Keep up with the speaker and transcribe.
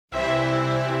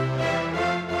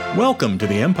Welcome to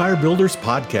the Empire Builders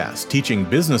Podcast, teaching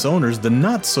business owners the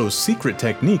not-so-secret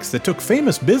techniques that took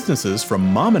famous businesses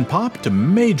from mom and pop to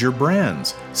major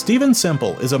brands. Stephen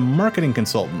Semple is a marketing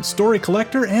consultant, story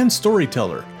collector, and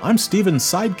storyteller. I'm Stephen's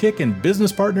sidekick and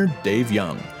business partner, Dave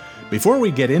Young. Before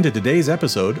we get into today's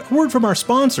episode, a word from our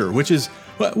sponsor, which is,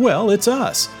 well, it's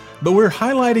us. But we're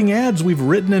highlighting ads we've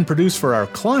written and produced for our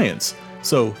clients.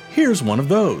 So here's one of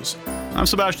those. I'm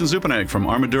Sebastian Zupanek from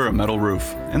Armadura Metal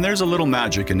Roof, and there's a little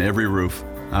magic in every roof.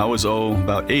 I was,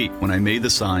 about 8 when I made the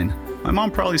sign. My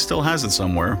mom probably still has it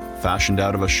somewhere, fashioned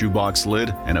out of a shoebox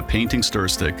lid and a painting stir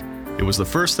stick. It was the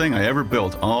first thing I ever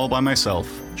built all by myself.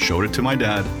 Showed it to my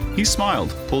dad. He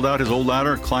smiled, pulled out his old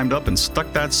ladder, climbed up and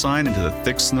stuck that sign into the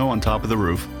thick snow on top of the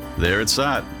roof. There it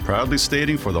sat, proudly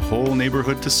stating for the whole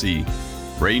neighborhood to see.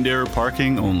 Reindeer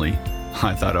parking only.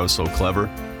 I thought I was so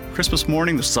clever. Christmas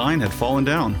morning, the sign had fallen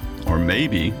down. Or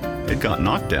maybe it got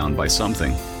knocked down by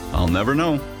something. I'll never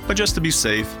know. But just to be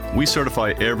safe, we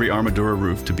certify every Armadura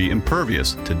roof to be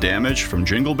impervious to damage from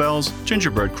jingle bells,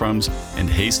 gingerbread crumbs, and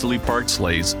hastily parked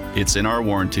sleighs. It's in our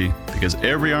warranty because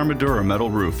every Armadura metal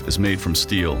roof is made from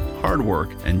steel, hard work,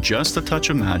 and just a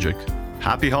touch of magic.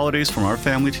 Happy holidays from our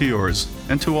family to yours,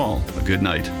 and to all, a good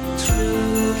night.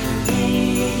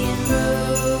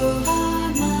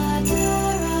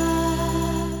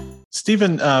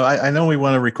 Stephen, I know we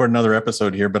want to record another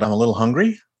episode here, but I'm a little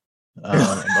hungry,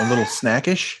 a little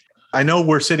snackish. I know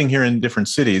we're sitting here in different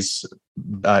cities.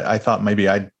 I thought maybe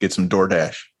I'd get some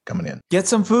Doordash coming in. Get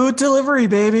some food delivery,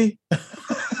 baby.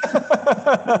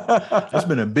 It's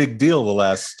been a big deal the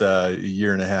last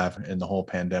year and a half in the whole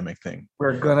pandemic thing.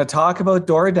 We're going to talk about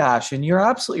Doordash, and you're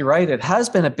absolutely right. It has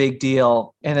been a big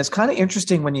deal. And it's kind of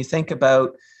interesting when you think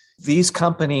about these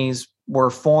companies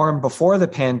were formed before the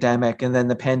pandemic, and then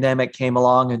the pandemic came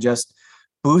along and just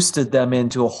boosted them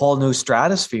into a whole new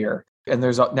stratosphere. And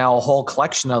there's now a whole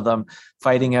collection of them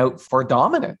fighting out for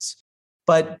dominance.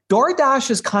 But Doordash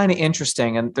is kind of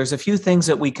interesting, and there's a few things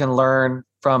that we can learn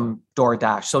from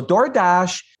Doordash. So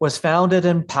Doordash was founded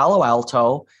in Palo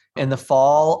Alto in the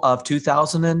fall of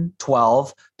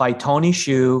 2012 by Tony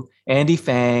Xu, Andy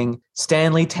Fang,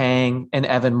 Stanley Tang, and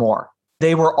Evan Moore.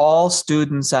 They were all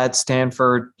students at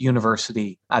Stanford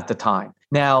University at the time.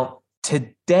 Now,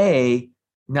 today,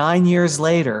 9 years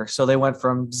later, so they went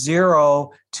from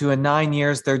 0 to in 9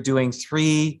 years, they're doing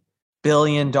 $3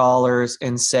 billion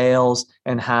in sales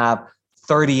and have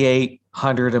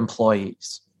 3,800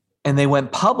 employees. And they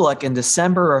went public in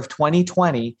December of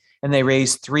 2020, and they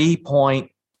raised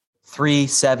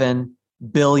 $3.37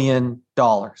 billion.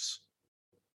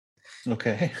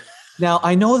 Okay. Now,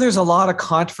 I know there's a lot of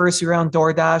controversy around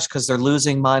Doordash because they're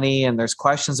losing money and there's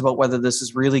questions about whether this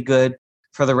is really good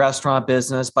for the restaurant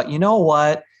business. But you know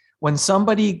what? When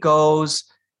somebody goes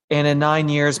and in 9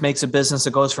 years makes a business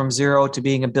that goes from 0 to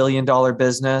being $1 billion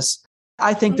business,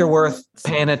 I think they're worth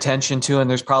paying attention to. And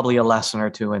there's probably a lesson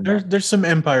or two in there. There's some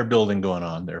empire building going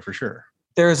on there for sure.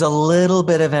 There's a little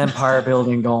bit of empire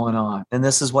building going on. And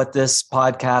this is what this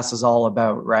podcast is all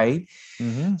about, right?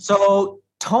 Mm-hmm. So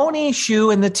Tony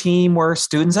Xu and the team were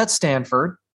students at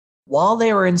Stanford. While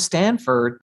they were in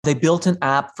Stanford, they built an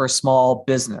app for small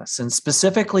business and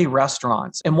specifically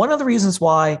restaurants. And one of the reasons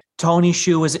why Tony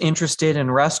Xu was interested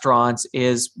in restaurants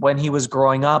is when he was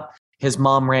growing up, his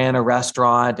mom ran a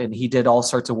restaurant and he did all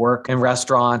sorts of work in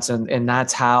restaurants. And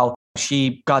that's how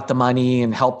she got the money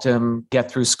and helped him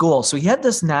get through school. So he had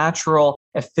this natural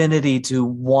affinity to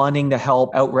wanting to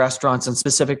help out restaurants and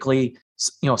specifically,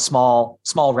 small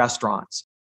restaurants.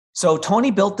 So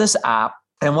Tony built this app,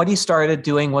 and what he started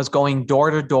doing was going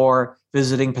door to door,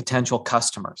 visiting potential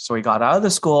customers. So he got out of the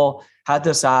school, had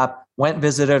this app, went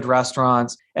visited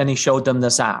restaurants, and he showed them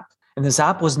this app. And this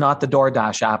app was not the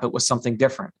Doordash app. It was something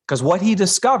different. Because what he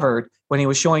discovered when he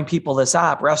was showing people this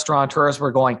app, restaurateurs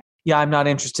were going, yeah, I'm not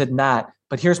interested in that,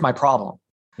 but here's my problem.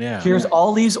 Here's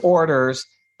all these orders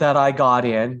that I got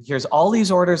in. Here's all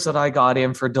these orders that I got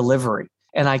in for delivery,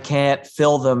 and I can't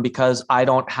fill them because I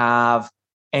don't have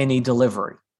any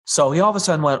delivery. So he all of a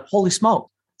sudden went, holy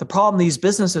smoke, the problem these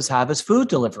businesses have is food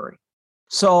delivery.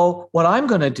 So what I'm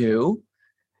going to do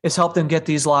is help them get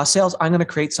these lost sales. I'm going to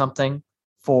create something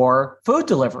for food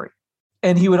delivery.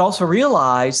 And he would also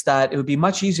realize that it would be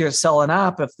much easier to sell an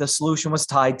app if the solution was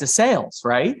tied to sales,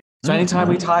 right? So anytime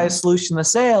we tie a solution to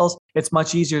sales, it's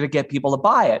much easier to get people to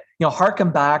buy it.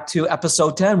 Harken back to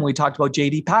episode 10 when we talked about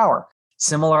JD Power.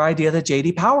 Similar idea that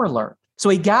JD Power learned. So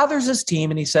he gathers his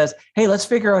team and he says, hey, let's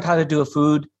figure out how to do a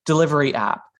food delivery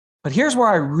app. But here's where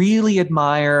I really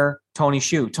admire Tony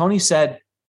Xu. Tony said,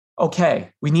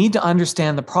 okay, we need to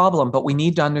understand the problem, but we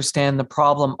need to understand the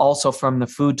problem also from the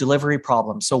food delivery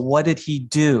problem. So what did he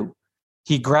do?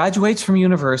 He graduates from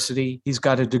university. He's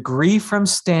got a degree from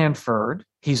Stanford.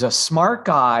 He's a smart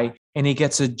guy, and he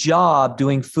gets a job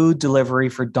doing food delivery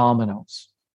for Domino's.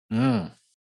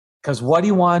 Because what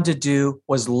he wanted to do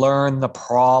was learn the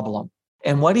problem.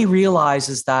 And what he realized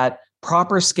is that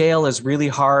proper scale is really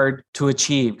hard to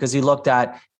achieve, because he looked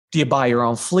at, do you buy your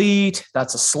own fleet?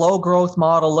 That's a slow growth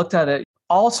model. Looked at it,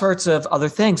 all sorts of other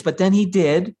things. But then he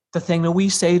did the thing that we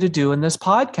say to do in this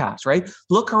podcast, right?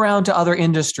 Look around to other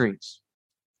industries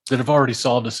that have already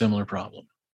solved a similar problem.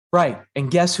 Right.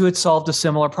 And guess who had solved a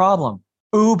similar problem?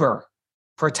 Uber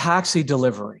for taxi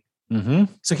delivery.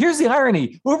 So here's the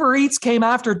irony. Uber Eats came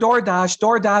after DoorDash.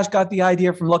 DoorDash got the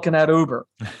idea from looking at Uber.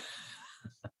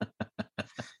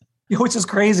 Which is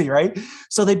crazy, right?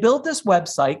 So they built this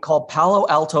website called Palo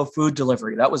Alto Food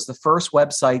Delivery. That was the first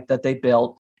website that they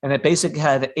built. And it basically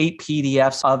had 8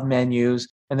 PDFs of menus.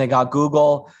 And they got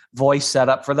Google Voice set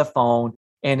up for the phone.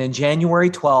 And in January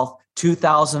 12th,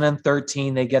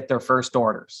 2013, they get their first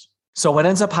orders. So what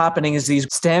ends up happening is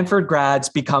these Stanford grads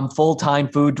become full-time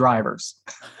food drivers.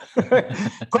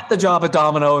 Quit the job at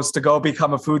Domino's to go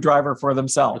become a food driver for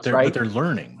themselves, right?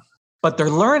 But they're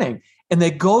learning. And they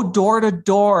go door to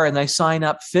door and they sign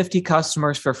up 50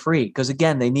 customers for free. Because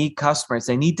again, they need customers.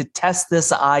 They need to test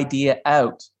this idea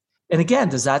out. And again,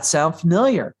 does that sound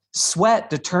familiar? Sweat,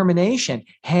 determination,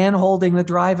 hand-holding the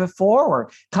drive it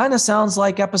forward. Kind of sounds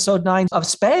like episode 9 of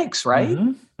Spanx, right?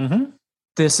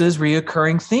 This is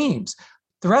reoccurring themes.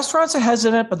 The restaurants are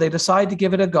hesitant, but they decide to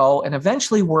give it a go. And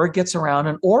eventually word gets around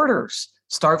and orders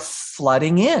start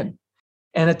flooding in.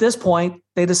 And at this point,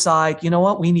 they decide, you know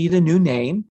what, we need a new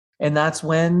name. And that's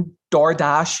when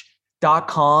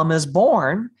Doordash.com is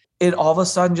born. It all of a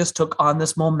sudden just took on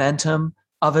this momentum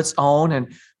of its own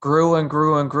and grew and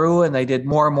grew and grew. And they did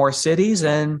more and more cities.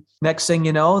 And next thing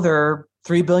you know, they're a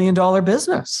 $3 billion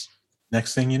business.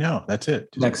 Next thing you know, that's it.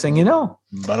 Next thing you know.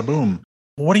 Bada boom.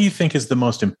 What do you think is the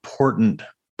most important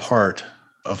part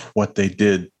of what they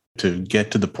did to get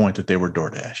to the point that they were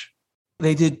DoorDash?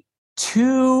 They did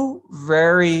 2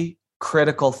 very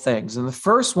critical things. And the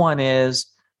first one is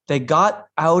they got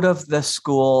out of the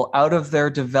school, out of their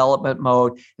development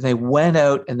mode, and they went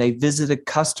out and they visited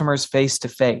customers face to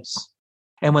face.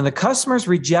 And when the customers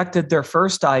rejected their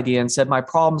first idea and said, my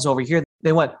problem's over here,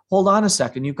 they went, hold on a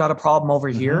second, you've got a problem over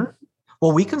here?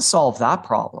 Well, we can solve that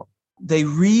problem. They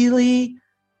really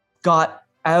got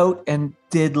out and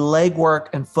did legwork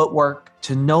and footwork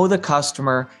to know the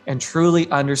customer and truly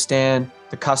understand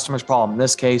the customer's problem. In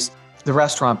this case, the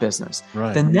restaurant business.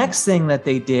 Right. The next thing that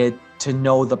they did to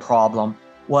know the problem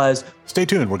was... Stay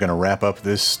tuned. We're going to wrap up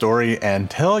this story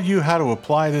and tell you how to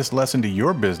apply this lesson to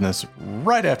your business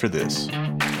right after this.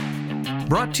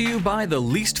 Brought to you by the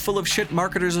Least Full of Shit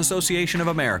Marketers Association of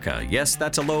America. Yes,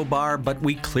 that's a low bar, but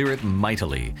we clear it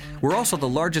mightily. We're also the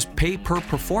largest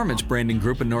pay-per-performance branding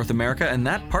group in North America, and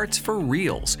that part's for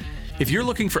reals. If you're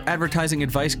looking for advertising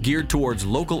advice geared towards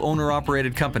local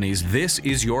owner-operated companies, this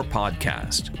is your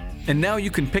podcast. And now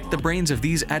you can pick the brains of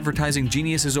these advertising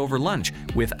geniuses over lunch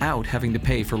without having to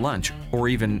pay for lunch or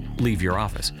even leave your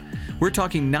office. We're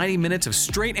talking 90 minutes of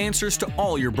straight answers to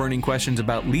all your burning questions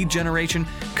about lead generation,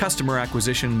 customer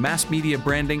acquisition, mass media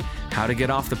branding, how to get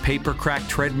off the paper-cracked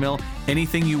treadmill,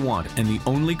 anything you want. And the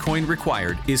only coin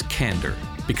required is candor.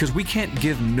 Because we can't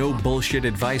give no bullshit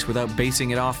advice without basing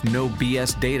it off no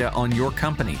BS data on your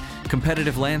company,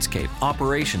 competitive landscape,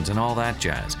 operations, and all that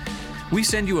jazz. We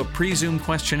send you a pre-Zoom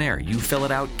questionnaire. You fill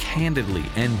it out candidly,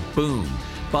 and boom.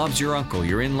 Bob's your uncle,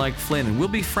 you're in like Flynn, and we'll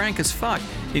be frank as fuck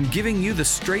in giving you the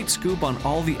straight scoop on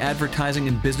all the advertising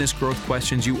and business growth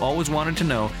questions you always wanted to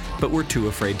know, but were too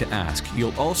afraid to ask.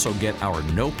 You'll also get our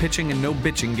no pitching and no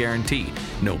bitching guarantee.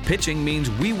 No pitching means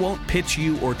we won't pitch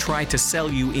you or try to sell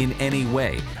you in any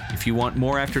way. If you want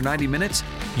more after 90 minutes,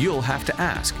 you'll have to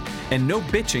ask. And no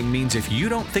bitching means if you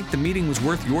don't think the meeting was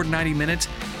worth your 90 minutes,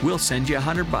 we'll send you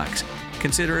 $100.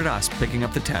 Consider it us picking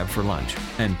up the tab for lunch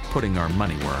and putting our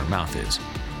money where our mouth is.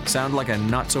 Sound like a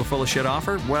not-so-full-of-shit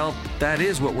offer? Well, that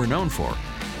is what we're known for.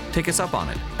 Take us up on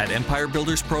it at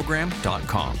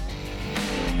empirebuildersprogram.com.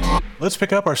 Let's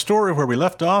pick up our story where we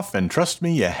left off, and trust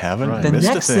me, you haven't missed a thing. The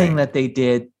next thing that they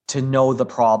did to know the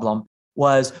problem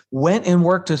was went and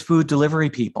worked with food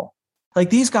delivery people. Like,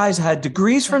 these guys had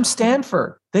degrees from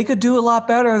Stanford. They could do a lot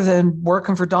better than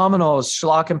working for Domino's,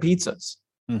 schlocking pizzas.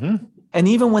 And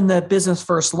even when the business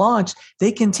first launched,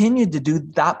 they continued to do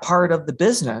that part of the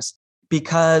business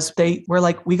because they were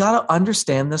like, we got to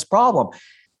understand this problem.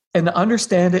 And to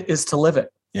understand it is to live it.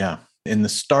 Yeah. In the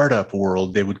startup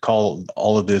world, they would call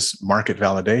all of this market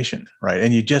validation, right?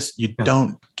 And you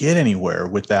don't get anywhere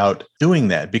without doing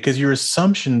that because your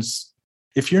assumptions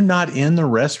If you're not in the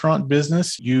restaurant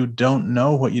business, you don't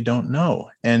know what you don't know.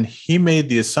 And he made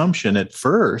the assumption at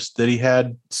first that he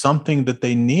had something that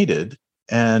they needed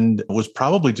and was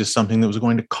probably just something that was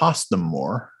going to cost them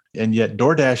more. And yet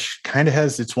DoorDash kind of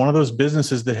it's one of those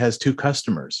businesses that has two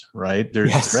customers, right?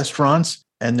 There's restaurants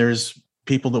and there's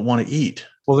people that want to eat.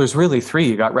 Well, there's really three.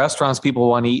 You got restaurants, people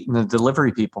want to eat, and the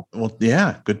delivery people. Well,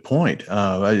 yeah, good point.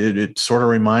 It sort of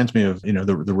reminds me of,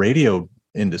 the radio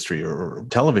industry or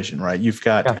television, right? You've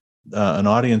got an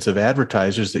audience of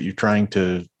advertisers that you're trying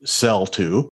to sell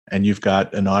to, and you've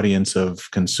got an audience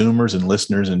of consumers and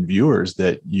listeners and viewers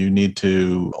that you need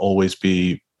to always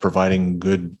be providing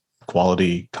good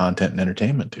quality content and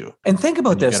entertainment to. And think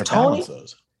about this, Tony.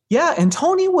 Yeah, and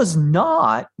Tony was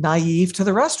not naive to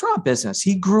the restaurant business.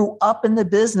 He grew up in the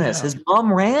business. Yeah. His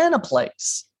mom ran a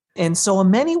place. And so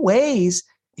in many ways,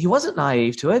 he wasn't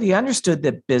naive to it. He understood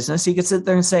the business. He could sit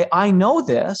there and say, I know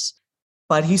this,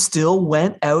 but he still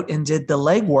went out and did the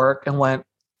legwork and went,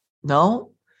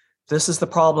 no, this is the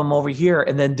problem over here.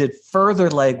 And then did further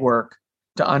legwork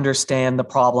to understand the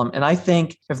problem. And I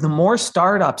think if the more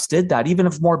startups did that, even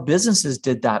if more businesses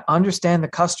did that, understand the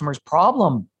customer's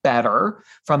problem better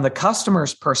from the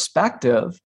customer's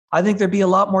perspective, I think there'd be a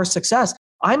lot more success.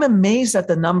 I'm amazed at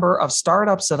the number of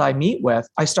startups that I meet with.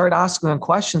 I start asking them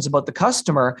questions about the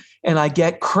customer and I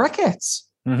get crickets.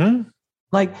 Mm-hmm.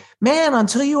 Like, man,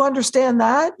 until you understand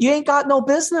that, you ain't got no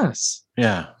business.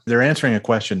 Yeah. They're answering a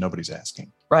question nobody's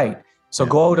asking. Right. So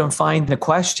go out and find the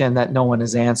question that no one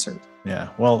has answered. Yeah.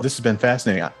 Well, this has been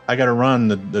fascinating. I got to run.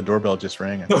 The doorbell just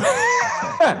rang.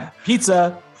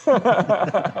 Pizza.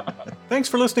 Thanks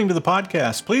for listening to the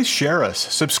podcast. Please share us,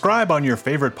 subscribe on your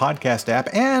favorite podcast app,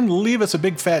 and leave us a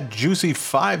big, fat, juicy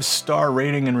 5-star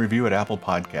rating and review at Apple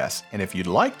Podcasts. And if you'd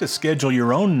like to schedule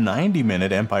your own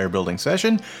 90-minute empire building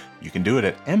session, you can do it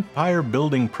at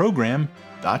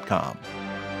empirebuildingprogram.com.